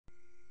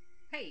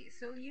Hey,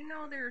 so you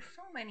know there are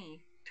so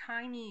many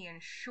tiny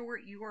and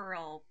short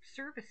URL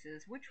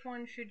services. Which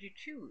one should you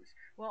choose?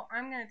 Well,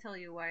 I'm going to tell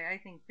you why I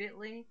think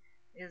Bitly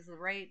is the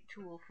right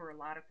tool for a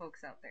lot of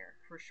folks out there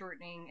for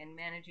shortening and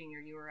managing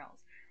your URLs.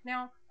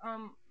 Now,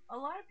 a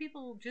lot of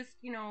people just,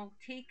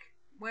 take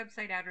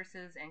website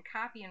addresses and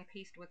copy and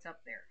paste what's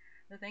up there.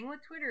 The thing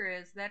with Twitter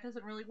is that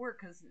doesn't really work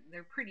because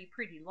they're pretty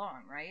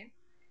long, right?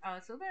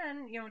 So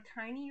then,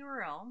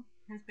 tinyURL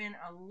has been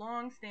a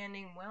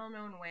long-standing,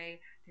 well-known way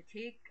to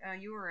take a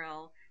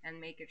URL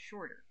and make it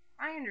shorter.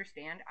 I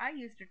understand. I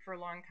used it for a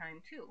long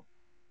time too.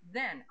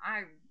 Then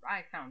I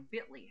found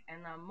Bitly,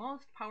 and the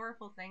most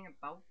powerful thing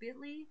about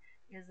Bitly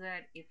is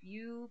that if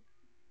you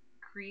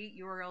create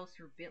URLs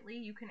through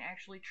Bitly, you can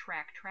actually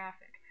track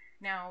traffic.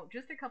 Now,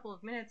 just a couple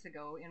of minutes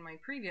ago in my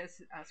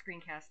previous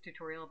screencast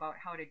tutorial about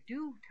how to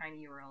do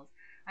tiny URLs,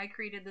 I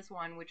created this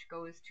one which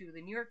goes to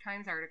the New York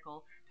Times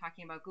article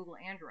talking about Google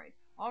Android.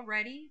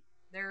 Already,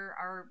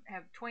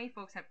 have 20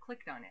 folks have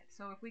clicked on it.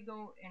 So if we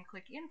go and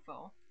click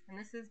info, and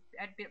this is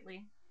at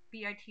bit.ly,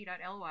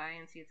 bit.ly,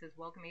 and see it says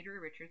welcome Adria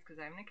Richards because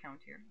I have an account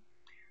here.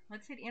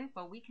 Let's hit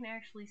info. We can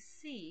actually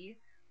see,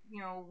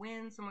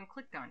 when someone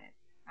clicked on it.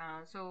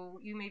 So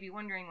you may be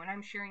wondering, when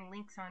I'm sharing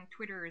links on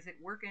Twitter, is it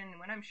working?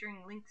 When I'm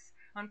sharing links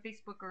on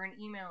Facebook or in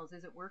emails,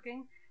 is it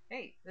working?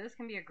 Hey, this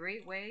can be a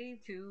great way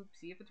to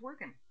see if it's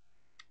working.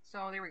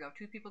 So there we go.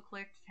 2 people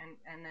clicked,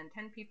 and then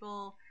 10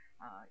 people,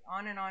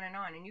 on and on and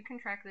on. And you can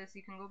track this.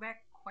 You can go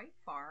back quite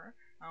far.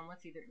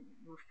 Let's see, there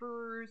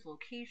refers,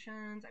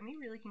 locations. I mean, you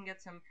really can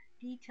get some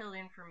detailed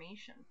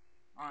information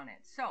on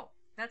it. So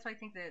that's why I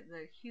think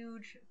the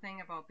huge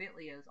thing about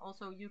Bitly is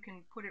also you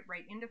can put it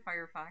right into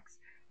Firefox.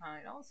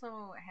 It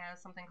also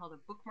has something called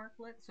a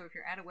bookmarklet. So if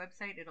you're at a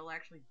website, it'll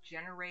actually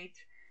generate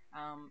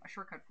a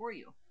shortcut for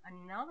you.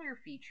 Another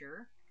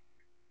feature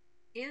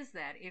is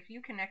that if you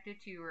connect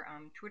it to your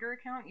Twitter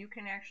account, you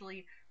can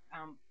actually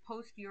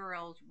post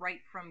URLs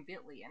right from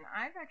Bitly. And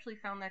I've actually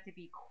found that to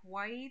be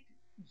quite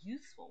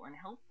useful and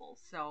helpful.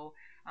 So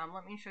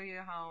let me show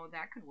you how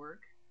that could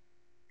work.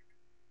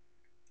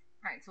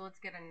 All right, so let's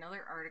get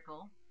another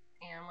article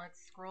and let's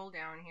scroll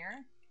down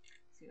here,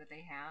 see what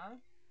they have.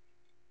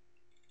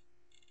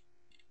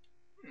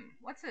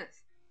 What's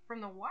this? From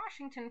the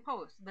Washington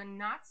Post, the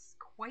not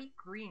quite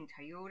green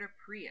Toyota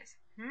Prius.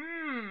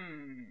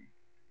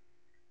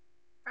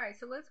 Alright,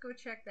 so let's go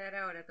check that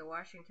out at the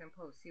Washington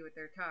Post, see what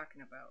they're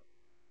talking about.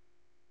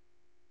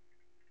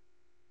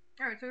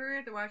 Alright, so we're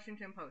at the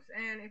Washington Post,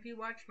 and if you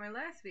watched my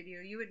last video,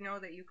 you would know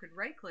that you could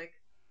right-click,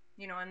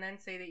 and then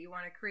say that you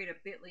want to create a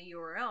bit.ly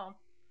URL,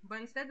 but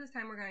instead this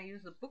time we're going to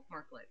use the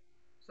bookmarklet.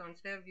 So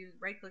instead of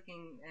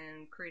right-clicking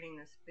and creating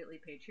this bit.ly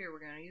page here, we're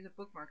going to use a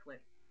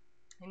bookmarklet.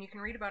 And you can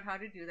read about how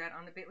to do that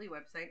on the bit.ly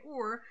website,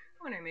 or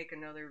when I make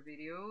another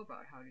video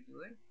about how to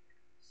do it.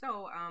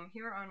 So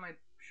here on my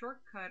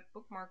shortcut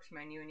bookmarks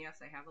menu, and yes,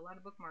 I have a lot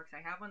of bookmarks,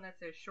 I have one that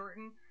says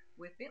shorten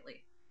with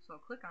Bitly. So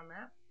I'll click on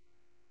that,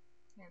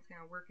 and it's going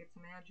to work its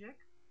magic.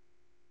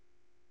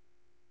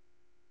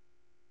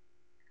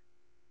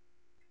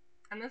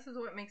 And this is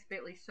what makes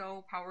Bitly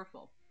so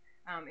powerful.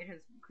 It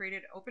has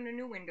opened a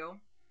new window,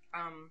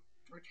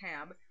 or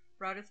tab,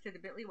 brought us to the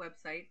Bitly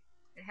website.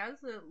 It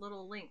has a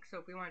little link, so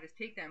if we want to just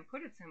take that and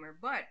put it somewhere,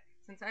 but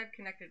since I've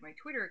connected my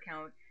Twitter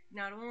account,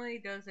 not only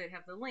does it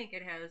have the link,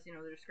 it has,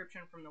 the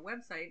description from the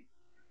website,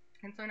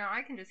 and so now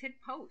I can just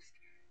hit post.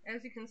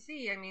 As you can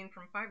see, I mean,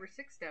 from 5 or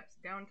 6 steps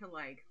down to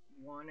like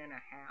 1.5.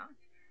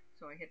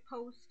 So I hit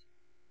post,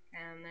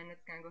 and then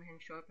it's going to go ahead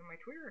and show up in my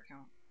Twitter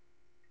account.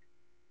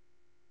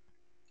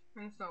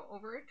 And so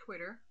over at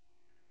Twitter,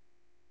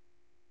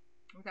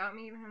 without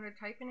me even having to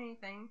type in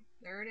anything,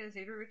 there it is,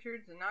 Adria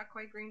Richards, the not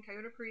quite green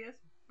Toyota Prius.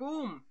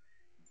 Boom!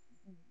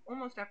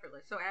 Almost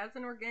effortless. So as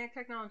an organic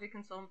technology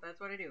consultant, that's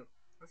what I do.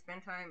 I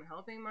spend time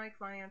helping my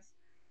clients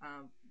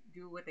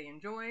do what they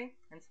enjoy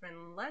and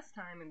spend less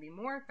time and be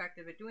more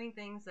effective at doing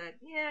things that,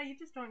 you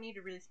just don't need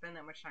to really spend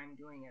that much time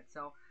doing it.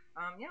 So,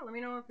 let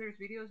me know if there's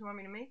videos you want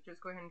me to make.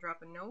 Just go ahead and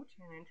drop a note.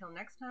 And until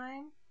next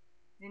time,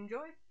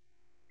 enjoy.